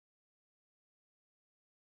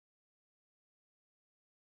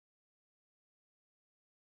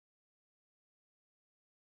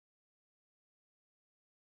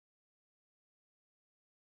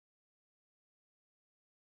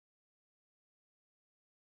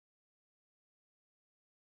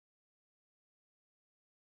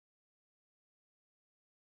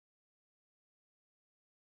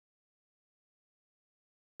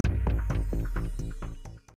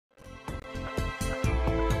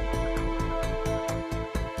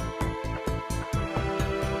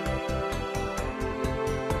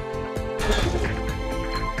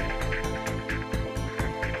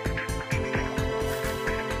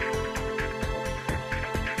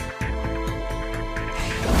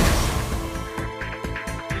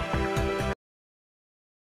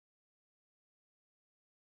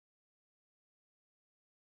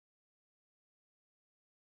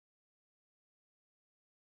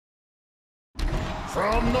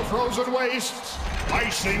From the frozen wastes,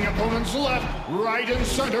 icing opponents left, right, and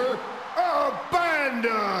center,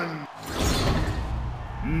 abandon!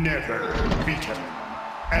 Never beaten,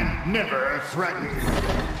 and never threatened.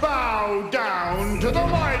 Bow down to the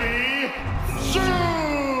mighty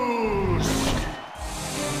Zeus!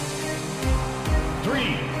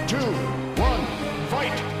 3, 2, 1,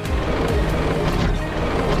 fight!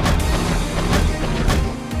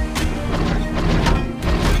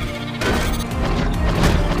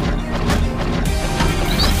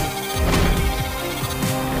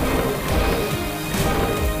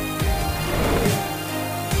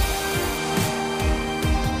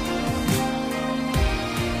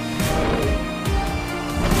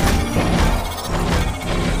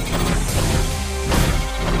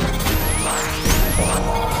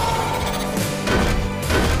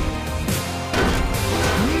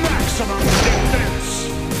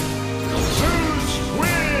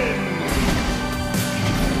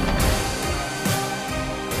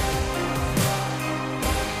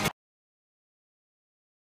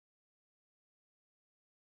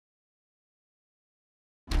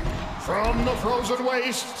 From the frozen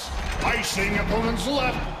wastes, icing opponents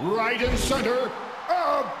left, right, and center,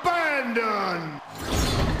 abandon!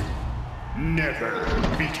 Never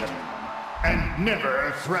beaten, and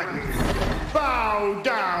never threatened. Bow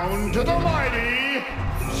down to the mighty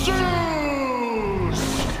Zeus!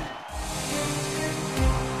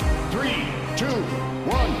 3, 2,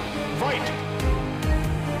 1, fight!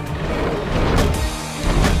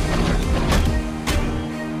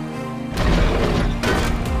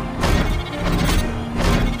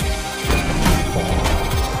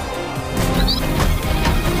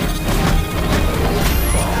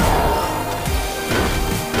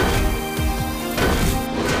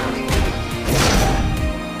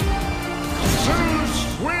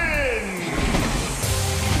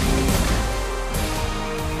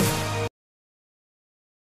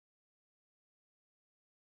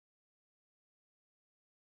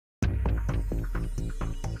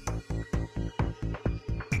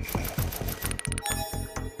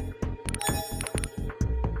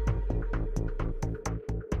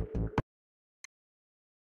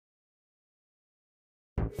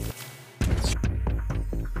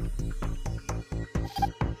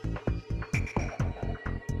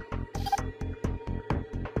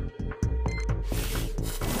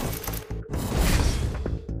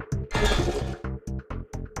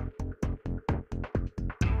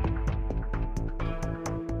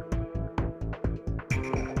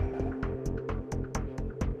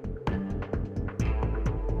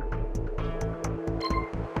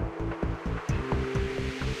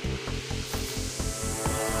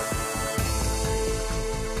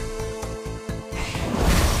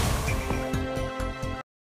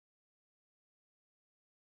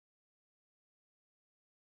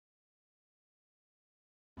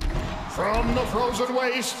 From the frozen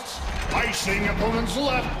wastes, icing opponents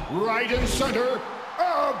left, right, and center,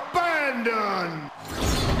 abandon!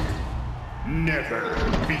 Never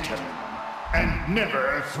beaten, and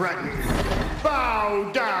never threatened.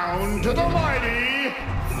 Bow down to the mighty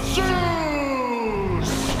Zeus!